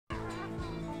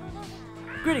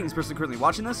Greetings, person currently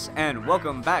watching this, and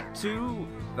welcome back to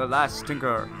The Last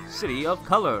Tinker, City of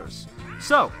Colors.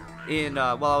 So,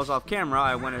 while I was off camera,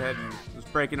 I went ahead and was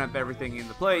breaking up everything in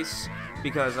the place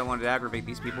because I wanted to aggravate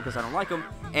these people because I don't like them,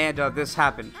 and this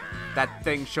happened. That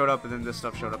thing showed up, and then this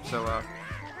stuff showed up, so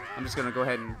I'm just gonna go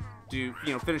ahead and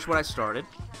finish what I started,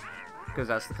 because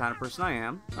that's the kind of person I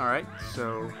am. Alright,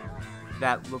 so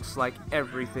that looks like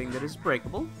everything that is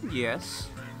breakable. Yes.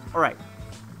 Alright.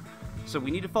 So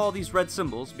we need to follow these red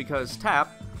symbols because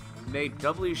Tap made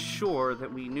doubly sure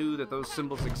that we knew that those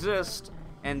symbols exist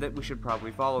and that we should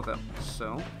probably follow them.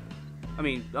 So, I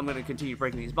mean, I'm going to continue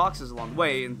breaking these boxes along the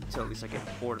way until at least I get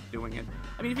bored of doing it.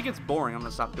 I mean, if it gets boring, I'm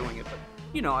going to stop doing it, but,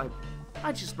 you know,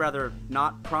 I'd just rather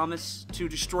not promise to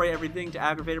destroy everything to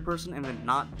aggravate a person and then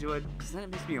not do it, because then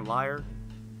it makes me a liar.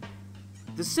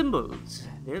 The symbols,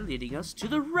 they're leading us to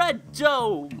the Red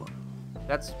Dome!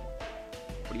 That's...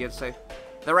 what do you have to say?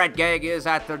 The Red Gang is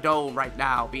at the dome right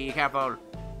now, be careful.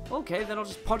 Okay, then I'll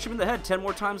just punch him in the head 10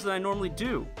 more times than I normally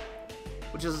do.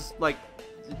 Which is, like,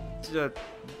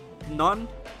 none.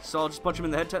 So I'll just punch him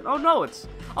in the head 10. Oh no,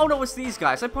 it's these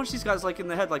guys. I punch these guys, like, in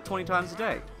the head, like, 20 times a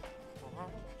day.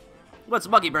 What's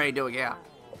Monkey Brain doing here?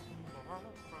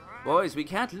 Boys, we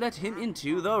can't let him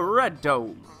into the Red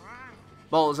Dome.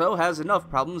 Balzo has enough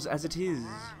problems as it is.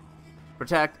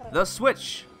 Protect the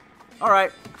switch.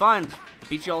 Alright, fine.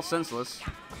 Beat y'all senseless.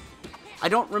 I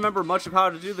don't remember much of how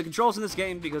to do the controls in this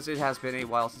game because it has been a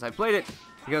while since I played it,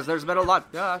 because there's been a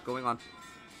lot going on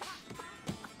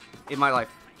in my life.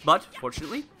 But,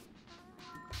 fortunately,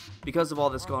 because of all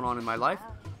this going on in my life,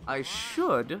 I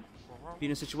should be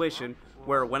in a situation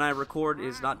where when I record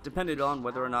is not dependent on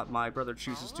whether or not my brother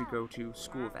chooses to go to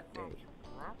school that day.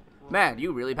 Man,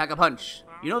 you really pack a punch.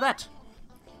 You know that?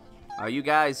 Are you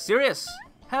guys serious?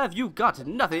 Have you got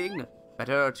nothing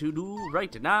better to do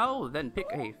right now than pick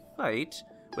a fight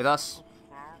with us?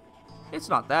 It's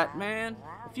not that, man.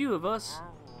 A few of us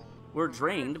were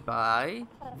drained by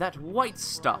that white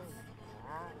stuff.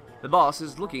 The boss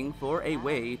is looking for a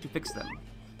way to fix them.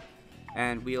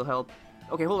 And we'll help...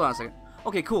 Okay, hold on a second.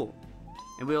 Okay, cool.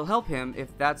 And we'll help him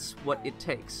if that's what it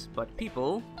takes. But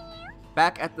people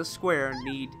back at the square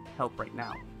need help right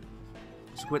now.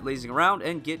 So quit lazing around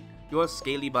and get your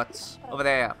scaly butts over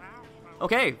there.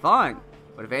 Okay, fine.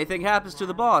 But if anything happens to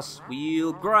the boss,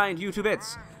 we'll grind you to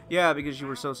bits. Yeah, because you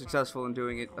were so successful in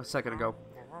doing it a second ago.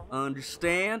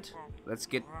 Understand? Let's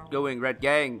get going, Red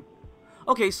Gang.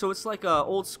 Okay, so it's like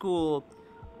old school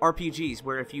RPGs,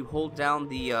 where if you hold down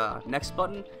the next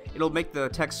button, it'll make the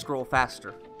text scroll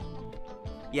faster.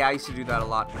 Yeah, I used to do that a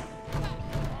lot.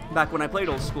 Back when I played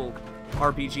old school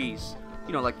RPGs.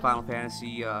 You know, like Final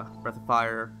Fantasy, Breath of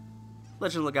Fire,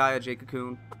 Legend of Legaia, Jade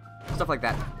Cocoon, stuff like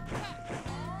that.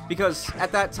 Because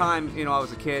at that time, you know, I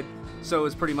was a kid, so it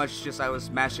was pretty much just I was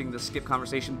mashing the skip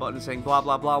conversation button saying blah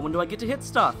blah blah, when do I get to hit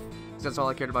stuff? Because that's all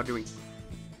I cared about doing.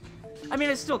 I mean,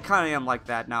 I still kind of am like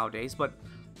that nowadays, but,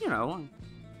 you know,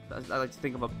 I like to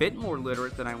think I'm a bit more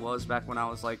literate than I was back when I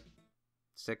was like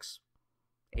 6,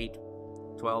 8,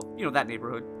 12, you know, that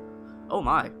neighborhood. Oh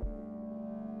my.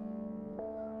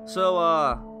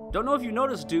 So, don't know if you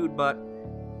noticed, dude, but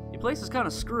your place is kind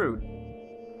of screwed.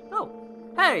 Oh,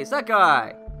 hey, it's that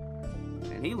guy.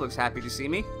 And he looks happy to see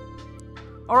me.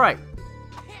 Alright.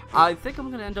 I think I'm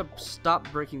gonna end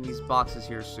up breaking these boxes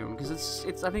here soon, because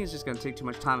I think it's just gonna take too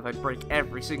much time if I break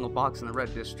every single box in the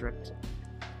red district.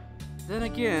 Then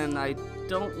again, I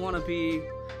don't want to be...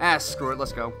 Ah, screw it,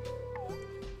 let's go.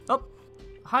 Oh,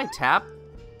 hi, Tap.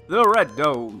 The Red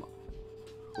Dome.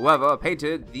 Whoever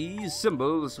painted these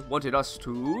symbols wanted us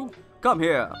to come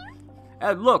here.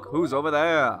 And look who's over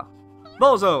there.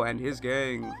 Bozo and his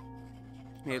gang.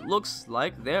 It looks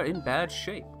like they're in bad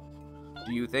shape.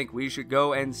 Do you think we should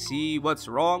go and see what's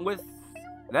wrong with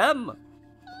them?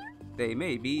 They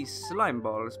may be slime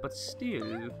balls, but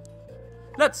still.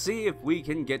 Let's see if we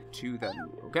can get to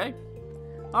them, okay?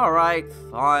 Alright,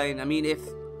 fine. I mean, if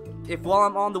while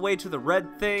I'm on the way to the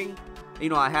red thing, you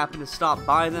know, I happen to stop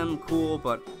by them, cool,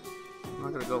 but I'm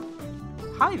not gonna go...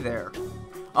 Hi there.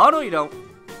 Oh, no, you don't.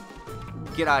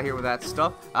 Get out of here with that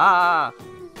stuff.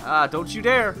 Don't you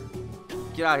dare.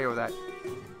 Get out of here with that.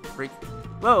 Freak.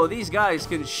 Whoa, these guys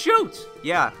can shoot!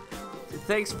 Yeah.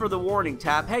 Thanks for the warning,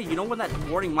 Tap. Hey, you know when that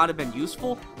warning might have been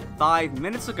useful? 5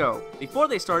 minutes ago, before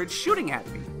they started shooting at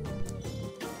me.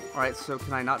 Alright, so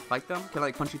can I not fight them? Can I,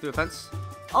 like, punch you through a fence?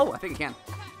 Oh, I think I can.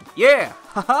 Yeah!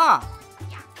 Haha!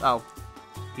 Oh.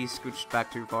 He scooched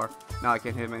back too far. Now I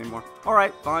can't hit him anymore.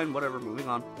 Alright, fine, whatever, moving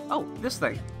on. Oh, this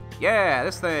thing. Yeah,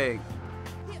 this thing.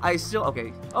 I still...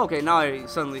 Okay. Okay, now I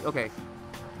suddenly... Okay.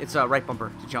 It's right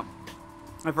bumper to jump.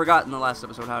 I forgot in the last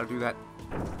episode how to do that.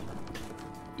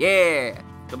 Yeah!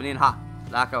 Coming in hot,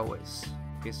 like always.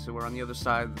 Okay, so we're on the other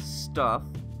side of the stuff.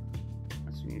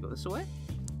 So we need to go this way.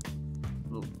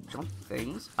 Little jump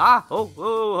things. Ah! Oh,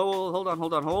 oh,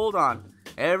 hold on.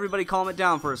 Everybody calm it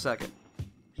down for a second.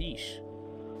 Yeesh.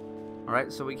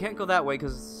 Alright, so we can't go that way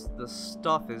because the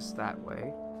stuff is that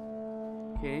way.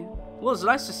 Okay. Well, it's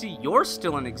nice to see you're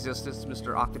still in existence,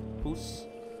 Mr. Octopus.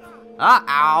 Ah,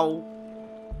 ow!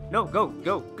 No, go!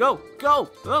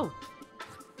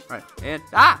 Alright, and,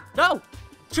 no!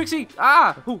 Trixie!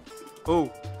 Oh,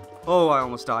 I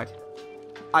almost died.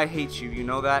 I hate you, you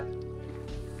know that?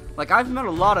 Like, I've met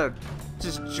a lot of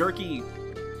just jerky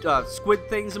squid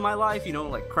things in my life, you know,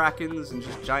 like krakens and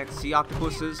just giant sea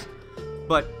octopuses.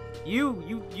 But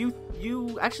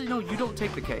you actually, no, you don't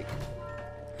take the cake.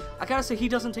 I gotta say, he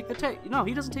doesn't take the cake. No,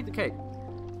 he doesn't take the cake.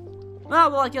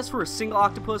 Well, I guess for a single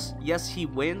octopus, yes, he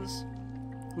wins.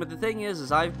 But the thing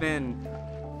is I've been,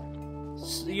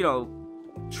 you know,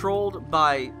 trolled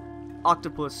by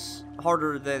octopus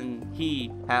harder than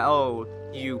he has.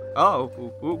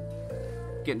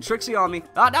 Getting Trixie on me.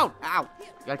 Ah, no! Ow!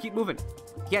 Gotta keep moving.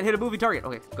 Can't hit a moving target.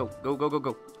 Okay, go.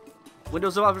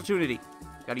 Windows of opportunity.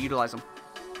 Gotta utilize them.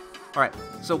 Alright,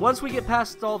 so once we get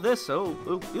past all this,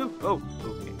 okay.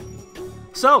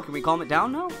 So, can we calm it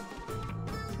down now?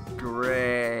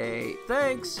 Great.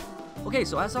 Thanks. Okay,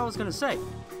 so as I was gonna say,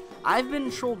 I've been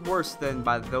trolled worse than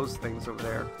by those things over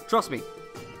there. Trust me.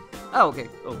 Oh, okay.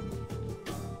 Oh.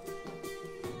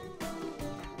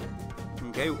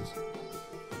 Okay.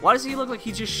 Why does he look like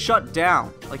he just shut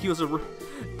down? Like he was a...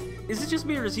 Is it just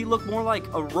me, or does he look more like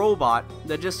a robot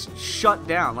that just shut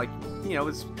down? Like, you know,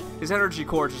 his energy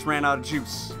core just ran out of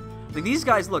juice. Like, these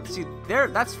guys, look, see,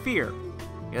 that's fear.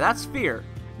 Yeah, that's fear.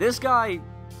 This guy,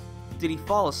 did he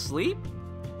fall asleep?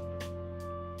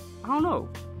 I don't know.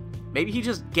 Maybe he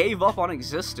just gave up on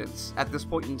existence at this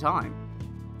point in time.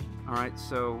 Alright,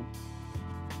 so...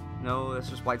 No, that's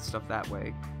just white stuff that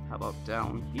way. How about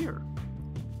down here?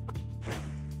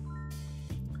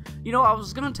 You know, I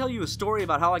was gonna tell you a story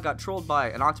about how I got trolled by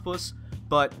an octopus,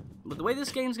 but with the way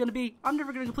this game's gonna be, I'm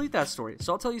never gonna complete that story,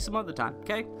 so I'll tell you some other time,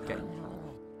 okay? Okay.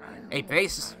 Hey,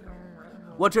 Face.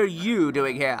 What are you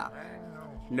doing here?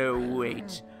 No,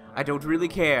 wait. I don't really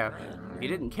care. If you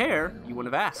didn't care, you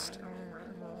wouldn't have asked.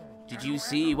 Did you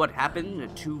see what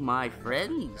happened to my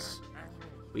friends?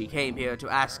 We came here to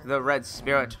ask the Red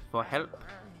Spirit for help.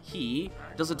 He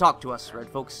doesn't talk to us red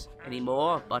folks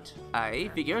anymore, but I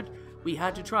figured we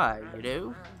had to try, you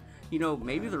know? You know,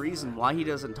 maybe the reason why he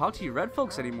doesn't talk to you red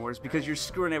folks anymore is because you're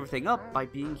screwing everything up by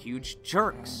being huge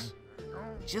jerks.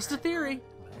 Just a theory.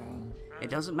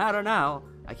 It doesn't matter now.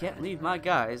 I can't leave my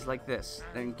guys like this.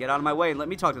 Then get out of my way and let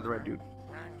me talk to the red dude.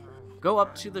 Go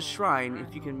up to the shrine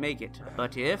if you can make it,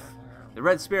 but if the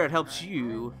Red Spirit helps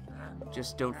you,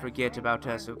 just don't forget about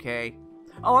us, okay?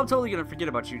 Oh, I'm totally gonna forget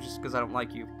about you just because I don't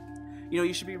like you. You know,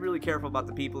 you should be really careful about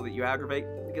the people that you aggravate,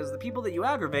 because the people that you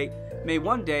aggravate may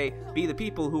one day be the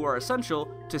people who are essential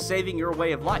to saving your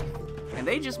way of life. And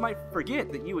they just might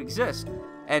forget that you exist,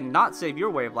 and not save your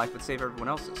way of life, but save everyone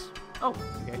else's. Oh,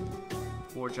 okay.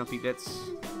 More jumpy bits.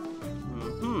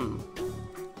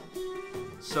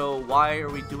 So why are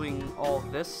we doing all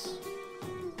this?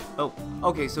 Oh,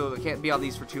 okay, so it can't be on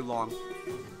these for too long.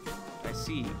 I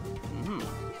see.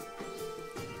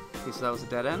 Okay, so that was a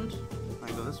dead end. I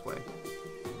can go this way.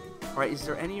 Alright, is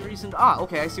there any reason to... Ah,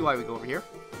 okay, I see why we go over here.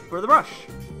 For the brush.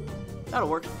 That'll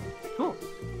work. Cool.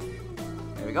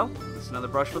 There we go. It's another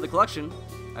brush for the collection.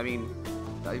 I mean,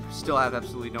 I still have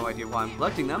absolutely no idea why I'm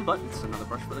collecting them, but it's another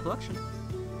brush for the collection.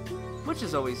 Which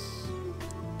is always...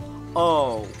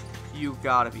 Oh, you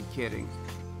gotta be kidding.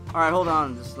 Alright, hold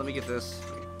on. Just let me get this.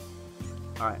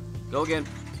 Alright, go again.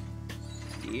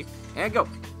 And go.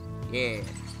 Yeah.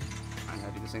 I'm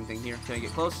gonna do the same thing here. Can I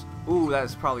get close? Ooh, that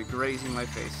is probably grazing my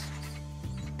face.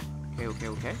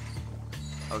 Okay.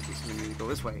 Okay, so we need to go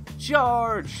this way.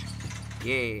 Charge!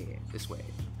 Yeah, this way.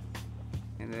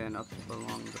 And then up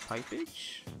along the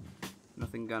pipage.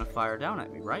 Nothing gonna fire down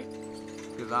at me, right?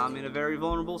 Because I'm in a very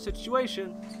vulnerable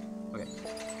situation. Okay.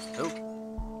 Oh.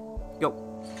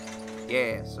 Go.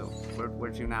 Yeah, so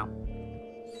where to now?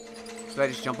 Do I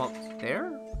just jump up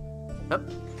there? Up.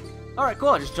 Alright, cool,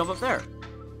 I just jump up there.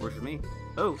 Works for me.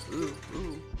 Oh, ooh.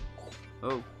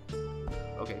 Oh.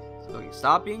 Okay,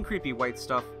 stop being creepy, white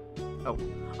stuff.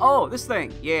 Oh, this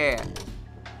thing. Yeah.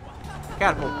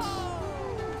 Catapults.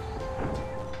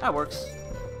 That works.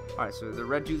 Alright, so the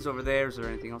red dude's over there. Is there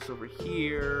anything else over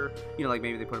here? You know, like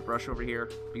maybe they put a brush over here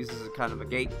because this is kind of a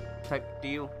gate type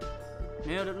deal.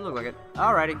 Yeah, it doesn't look like it.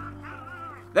 Alrighty.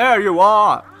 There you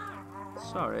are!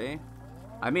 Sorry.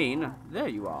 I mean, there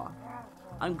you are.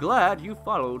 I'm glad you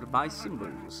followed my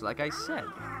symbols, like I said.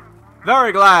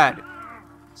 Very glad.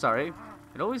 Sorry,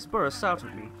 it always bursts out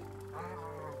of me.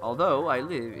 Although I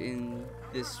live in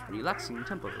this relaxing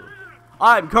temple.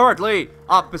 I'm currently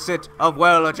opposite of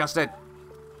well-adjusted.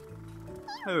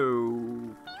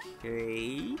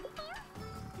 Okay.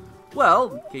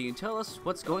 Well, can you tell us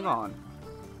what's going on?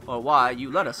 Or why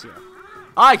you led us here?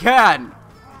 I can!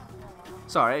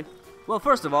 Sorry. Well,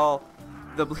 first of all,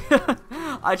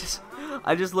 I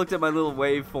just looked at my little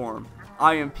waveform.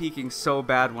 I am peaking so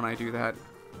bad when I do that.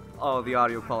 Oh, the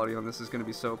audio quality on this is going to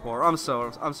be so poor. I'm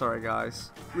sorry,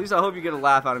 guys. At least I hope you get a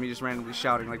laugh out of me just randomly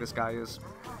shouting like this guy is.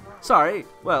 Sorry.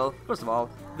 Well, first of all,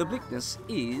 the bleakness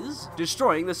is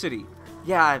destroying the city.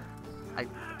 Yeah,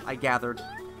 I gathered.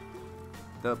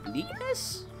 The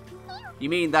bleakness? You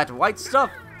mean that white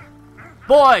stuff?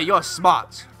 Boy, you're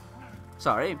smart.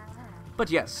 Sorry. But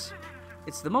yes,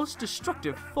 it's the most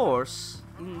destructive force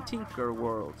in Tinker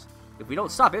World. If we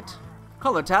don't stop it,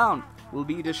 Color Town will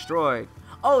be destroyed.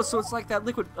 Oh, so it's like that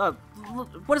liquid,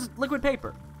 what is it? Liquid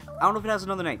paper. I don't know if it has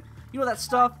another name. You know that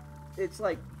stuff? It's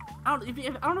like, I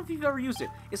don't know if you've ever used it.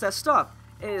 It's that stuff.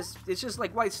 It's just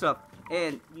like white stuff,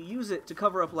 and you use it to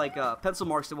cover up like pencil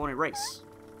marks that won't erase.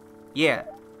 Yeah,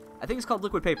 I think it's called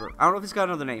liquid paper. I don't know if it's got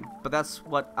another name, but that's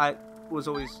what I was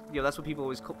always, that's what people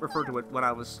always referred to it when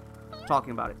I was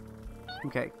talking about it.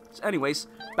 Okay, so anyways,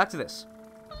 back to this.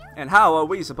 And how are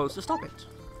we supposed to stop it?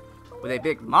 With a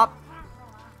big mop?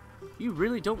 You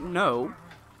really don't know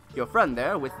your friend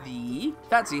there with the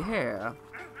fancy hair.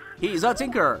 He's a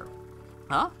tinker.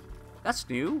 Huh? That's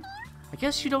new. I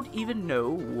guess you don't even know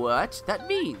what that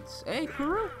means, eh,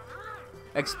 Kuru?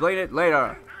 Explain it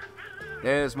later.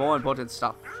 There's more important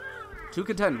stuff to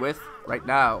contend with right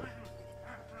now.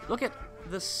 Look at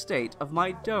the state of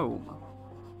my dome.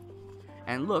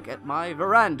 And look at my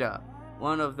veranda.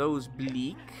 One of those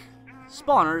bleak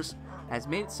spawners has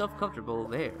made itself comfortable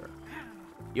there.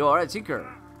 You're a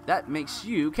tinker. That makes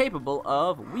you capable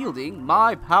of wielding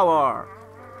my power.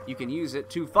 You can use it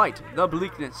to fight the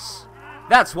bleakness.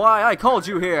 That's why I called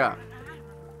you here.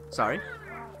 Sorry?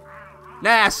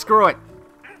 Nah, screw it.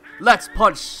 Let's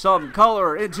punch some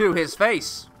color into his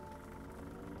face.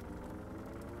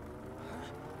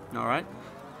 Alright.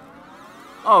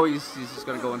 Oh, he's just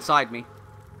gonna go inside me.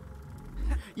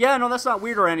 Yeah, no, that's not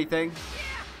weird or anything.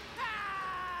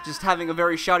 Just having a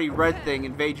very shouty red thing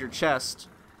invade your chest.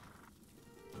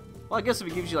 Well, I guess if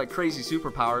it gives you like crazy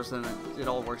superpowers, then it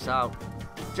all works out.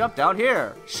 Jump down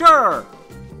here. Sure.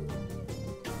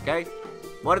 Okay.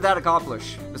 What did that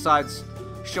accomplish? Besides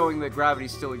showing that gravity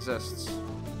still exists.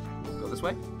 Go this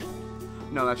way?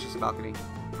 No, that's just a balcony.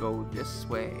 Go this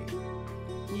way.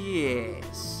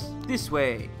 Yes. This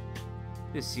way.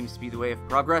 This seems to be the way of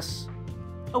progress.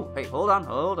 Oh, hey, hold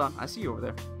on. I see you over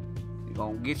there. I'm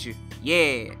gonna get you.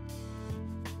 Yeah.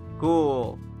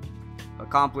 Cool.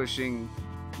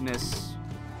 Accomplishingness.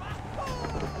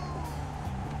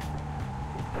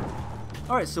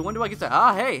 Alright, so when do I get that?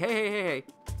 Ah, hey.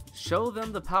 Show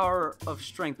them the power of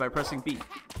strength by pressing B.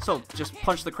 So, just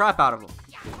punch the crap out of them.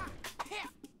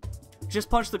 Just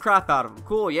punch the crap out of them.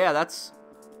 Cool, yeah, that's...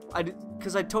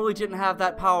 Because I totally didn't have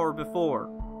that power before.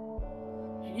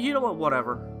 You know what,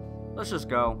 whatever. Let's just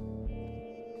go.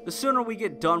 The sooner we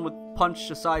get done with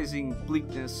punch-sizing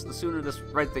bleakness, the sooner this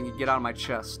red thing can get out of my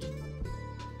chest.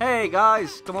 Hey,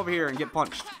 guys, come over here and get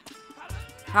punched.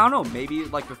 I don't know, maybe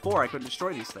like before I couldn't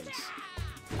destroy these things.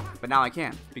 But now I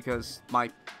can, because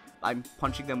I'm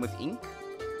punching them with ink,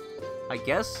 I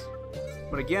guess.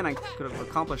 But again, I could have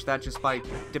accomplished that just by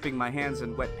dipping my hands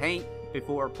in wet paint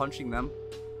before punching them.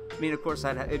 I mean, of course,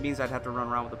 it means I'd have to run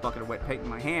around with a bucket of wet paint in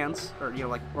my hands, or,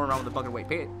 like, run around with a bucket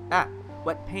of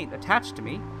wet paint attached to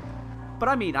me. But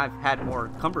I mean, I've had more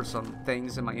cumbersome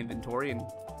things in my inventory and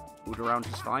moved around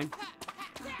just fine.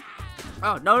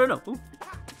 Oh, no. Ooh.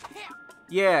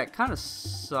 Yeah, it kind of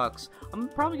sucks. I'm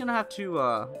probably gonna have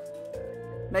to,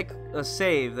 make a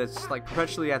save that's, like,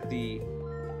 perpetually at the...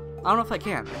 I don't know if I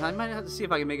can. I might have to see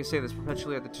if I can make a save that's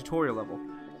perpetually at the tutorial level.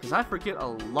 Because I forget a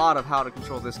lot of how to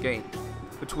control this game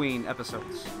between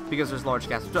episodes. Because there's large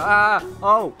gaps.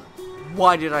 Oh!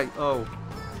 Why did I... Oh.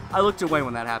 I looked away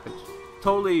when that happened.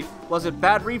 Totally wasn't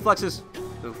bad reflexes.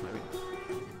 Ooh, maybe.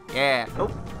 Yeah.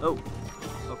 Oh.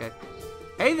 Okay.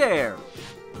 Hey there!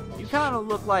 You kind of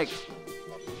look like...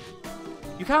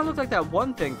 You kind of look like that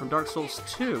one thing from Dark Souls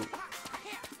 2.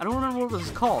 I don't remember what it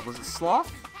was called. Was it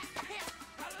Sloth?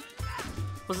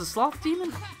 Was it Sloth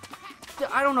Demon?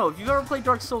 I don't know. If you've ever played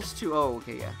Dark Souls 2... Oh,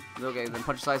 okay, yeah. Okay, then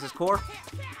punch size his core.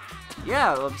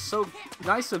 Yeah, it's so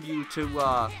nice of you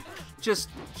to just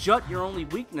jut your only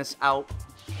weakness out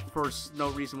for no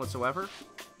reason whatsoever.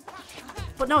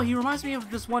 But no, he reminds me of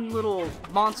this one little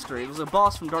monster. It was a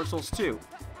boss from Dark Souls 2.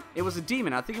 It was a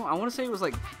demon. I want to say it was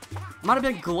like, might have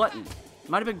been Glutton.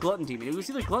 Might have been Glutton Demon. It was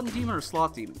either Glutton Demon or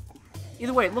Sloth Demon.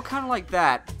 Either way, it looked kind of like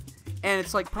that. And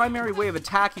its like primary way of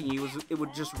attacking you was it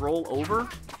would just roll over.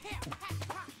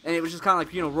 And it was just kind of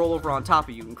like, you know, roll over on top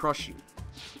of you and crush you.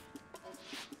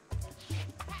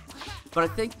 But I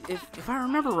think, if I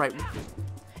remember right,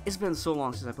 it's been so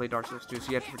long since I played Dark Souls 2, so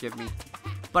you have to forgive me.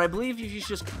 But I believe if you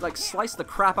just, like, slice the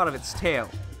crap out of its tail,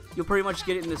 you'll pretty much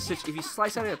get it in this situation. If you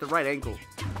slice at it at the right angle,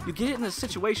 you get it in this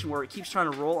situation where it keeps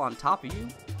trying to roll on top of you,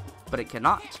 but it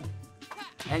cannot.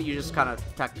 And you just kind of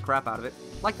attack the crap out of it,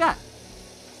 like that.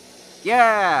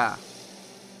 Yeah!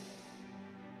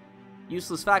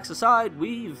 Useless facts aside,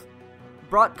 we've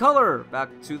brought color back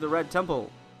to the Red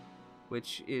Temple,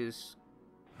 which is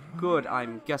good,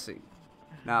 I'm guessing.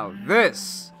 Now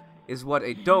this is what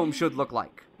a dome should look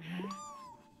like.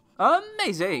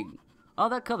 Amazing! All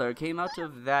that color came out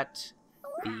of that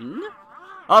thing?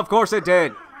 Of course it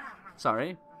did!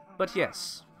 Sorry, but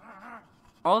yes.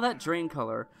 All that drain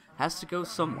color has to go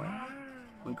somewhere.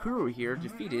 When Kuru here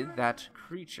defeated that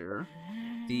creature,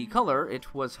 the color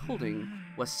it was holding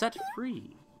was set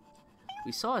free.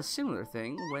 We saw a similar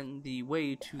thing when the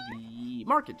way to the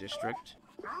market district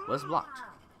was blocked.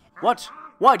 What?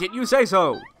 Why didn't you say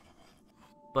so?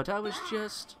 But I was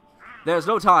just... There's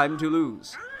no time to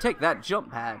lose. Take that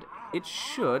jump pad. It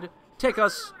should take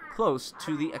us close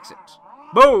to the exit.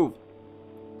 Move!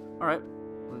 Alright.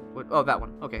 Oh, that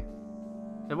one. Okay.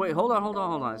 And wait, hold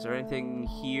on. Is there anything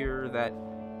here that...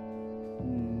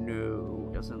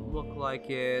 No, doesn't look like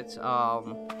it.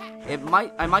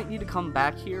 I might need to come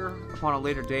back here upon a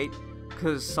later date,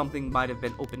 because something might have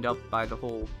been opened up by the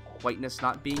whole whiteness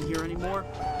not being here anymore.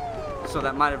 So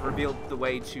that might have revealed the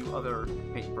way to other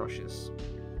paintbrushes.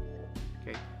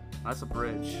 Okay, that's a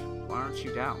bridge. Why aren't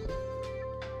you down?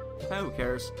 Who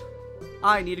cares?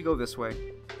 I need to go this way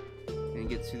and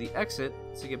get to the exit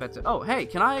to get back to... Oh, hey,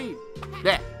 can I...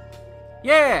 Bleh.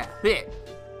 Yeah! Bleh.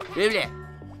 Bleh.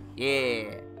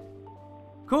 Yeah!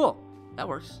 Cool! That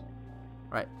works.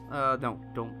 Right, don't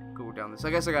go down this. I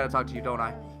guess I gotta talk to you, don't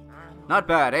I? Not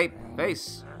bad, eh?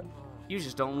 Face. You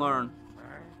just don't learn.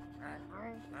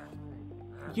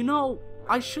 You know,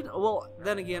 I should... Well,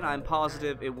 then again, I'm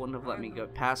positive it wouldn't have let me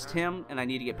get past him, and I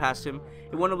need to get past him.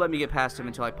 It wouldn't have let me get past him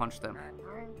until I punched them.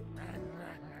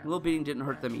 A little beating didn't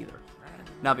hurt them either.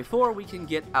 Now, before we can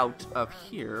get out of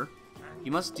here,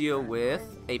 you must deal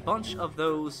with a bunch of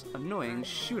those annoying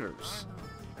shooters.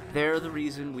 They're the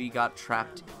reason we got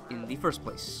trapped in the first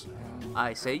place.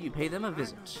 I say you pay them a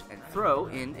visit and throw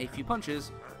in a few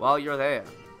punches while you're there.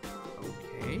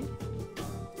 Okay.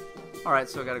 Alright,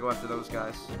 so I gotta go after those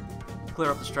guys.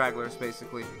 Clear up the stragglers,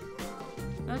 basically.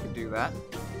 I could do that.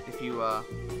 If you,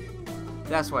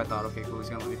 That's what I thought. Okay, cool, he's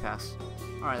gonna let me pass.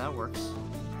 Alright, that works.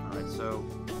 Alright, so...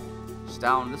 Just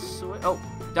down this way. Oh,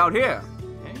 down here!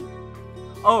 Okay.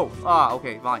 Oh,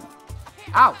 okay, fine.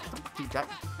 Ow! Don't do that.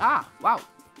 Ah, wow.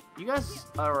 You guys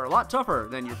are a lot tougher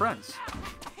than your friends.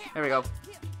 There we go.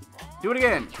 Do it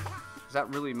again! Because that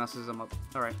really messes them up.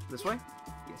 Alright, this way?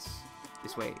 Yes.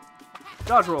 This way.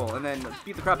 Dodge roll, and then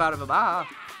beat the crap out of him. Ah!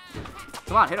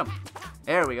 Come on, hit him.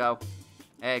 There we go.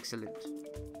 Excellent.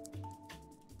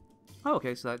 Oh,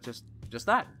 okay, so that just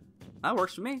that. That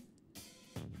works for me.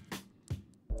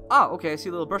 Oh, okay, I see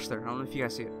a little brush there. I don't know if you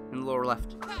guys see it. In the lower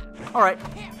left. Alright.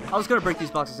 I was gonna break these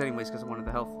boxes anyways because I wanted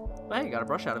the health. But hey, got a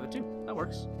brush out of it too. That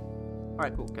works.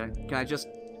 Alright, cool.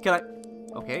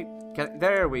 Okay.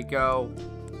 There we go.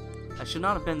 That should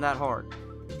not have been that hard.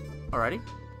 Alrighty.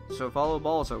 So follow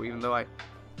Balzo, even though I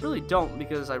really don't,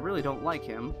 because I really don't like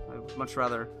him. I would much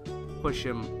rather push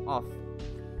him off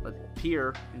a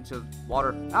pier into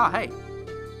water. Ah, hey!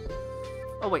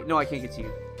 Oh wait, no, I can't get to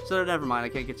you. So never mind, I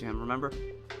can't get to him, remember?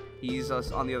 He's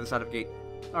on the other side of the gate.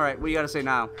 Alright, what do you gotta say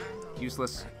now?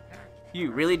 Useless.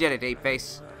 You really did it,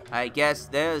 Apeface. I guess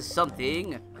there's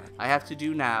something I have to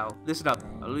do now. Listen up,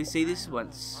 I'll only say this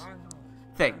once.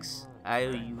 Thanks, I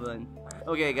owe you one.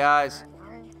 Okay, guys.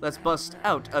 Let's bust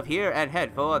out of here and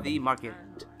head for the market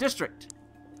district.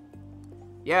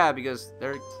 Yeah, because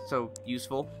they're so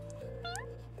useful.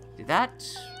 Did that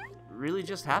really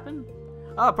just happen?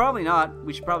 Oh, probably not.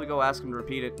 We should probably go ask him to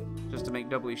repeat it, just to make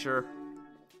doubly sure.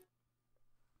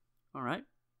 Alright.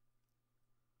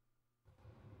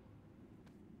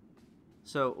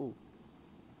 So,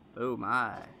 oh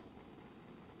my.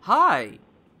 Hi!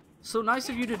 So nice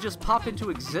of you to just pop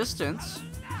into existence.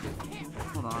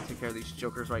 Hold on, I'll take care of these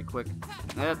jokers right quick.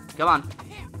 Yep, come on.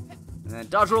 And then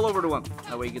dodge roll over to him.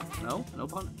 That way you get... No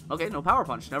punch. Okay, no power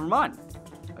punch. Never mind.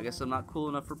 I guess I'm not cool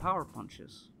enough for power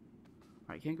punches.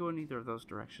 Alright, can't go in either of those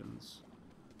directions.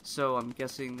 So I'm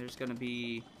guessing there's gonna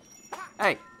be...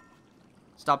 Hey!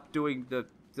 Stop doing the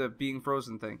being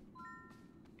frozen thing.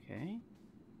 Okay.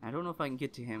 I don't know if I can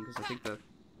get to him because I think the...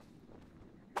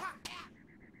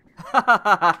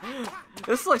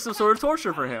 This is like some sort of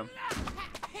torture for him.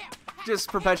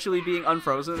 Just perpetually being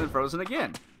unfrozen and frozen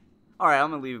again. Alright,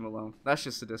 I'm gonna leave him alone. That's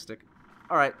just sadistic.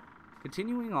 Alright,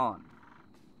 continuing on.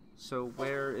 So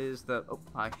where is the... Oh,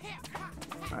 hi.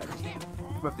 Alright,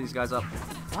 whip these guys up.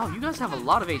 Wow, you guys have a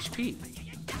lot of HP.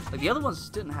 Like, the other ones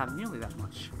didn't have nearly that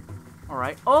much.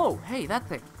 Alright. Oh, hey, that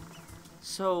thing.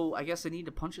 So, I guess I need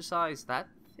to punch-size that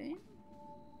thing?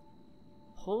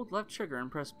 Hold left trigger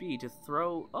and press B to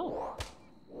throw... Oh.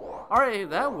 Alright,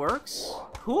 that works.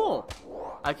 Cool.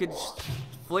 I could just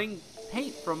fling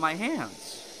paint from my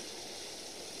hands.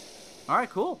 Alright,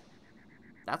 cool.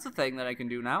 That's a thing that I can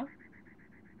do now.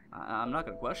 I'm not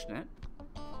going to question it.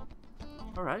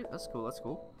 Alright, that's cool, that's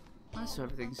cool. Alright, so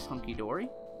everything's hunky-dory.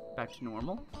 Back to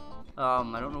normal.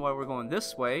 I don't know why we're going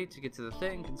this way to get to the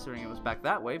thing, considering it was back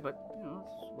that way, but, you know,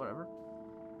 it's whatever.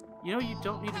 You know, you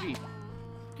don't need to be...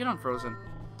 Get unfrozen.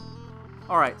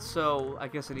 Alright, so I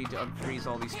guess I need to unfreeze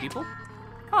all these people.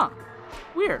 Huh.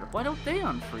 Weird. Why don't they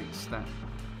unfreeze, then?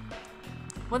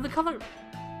 When the color...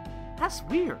 That's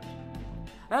weird.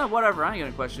 Whatever, I ain't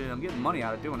gonna question it. I'm getting money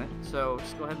out of doing it, so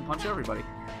just go ahead and punch everybody.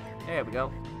 There we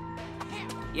go.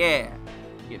 Yeah.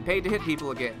 Getting paid to hit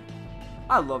people again.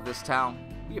 I love this town.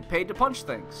 You get paid to punch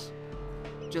things.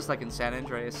 Just like in San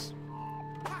Andreas.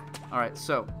 Alright,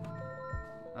 so.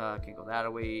 Can't go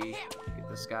that way. Get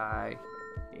this guy.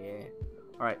 Yeah.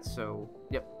 Alright, so.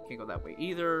 Yep, can't go that way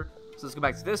either. So let's go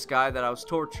back to this guy that I was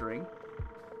torturing.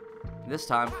 This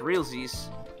time, for realsies.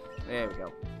 There we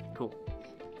go. Cool.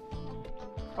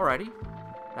 Alrighty.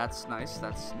 That's nice,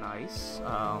 that's nice.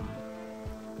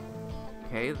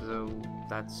 Okay, so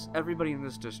that's everybody in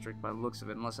this district by the looks of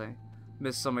it, unless I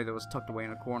missed somebody that was tucked away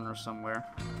in a corner somewhere.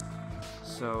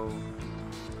 So,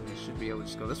 I should be able to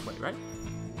just go this way, right?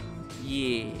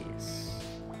 Yes.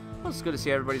 Well, it's good to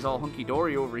see everybody's all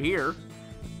hunky-dory over here.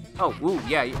 Oh, ooh,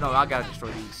 yeah, no, I gotta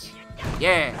destroy these.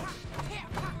 Yeah!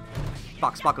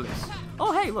 Box-pocalypse.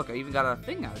 Oh, hey, look, I even got a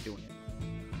thing out of doing it.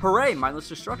 Hooray, mindless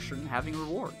destruction, having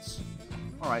rewards.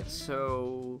 Alright,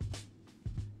 so...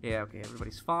 Yeah, okay,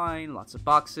 everybody's fine. Lots of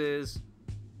boxes.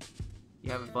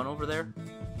 You having fun over there?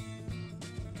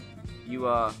 You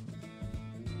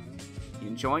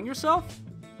enjoying yourself?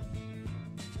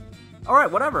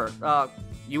 Alright, whatever.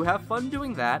 You have fun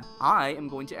doing that. I am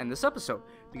going to end this episode,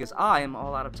 because I am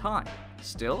all out of time.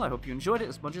 Still, I hope you enjoyed it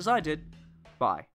as much as I did. Bye.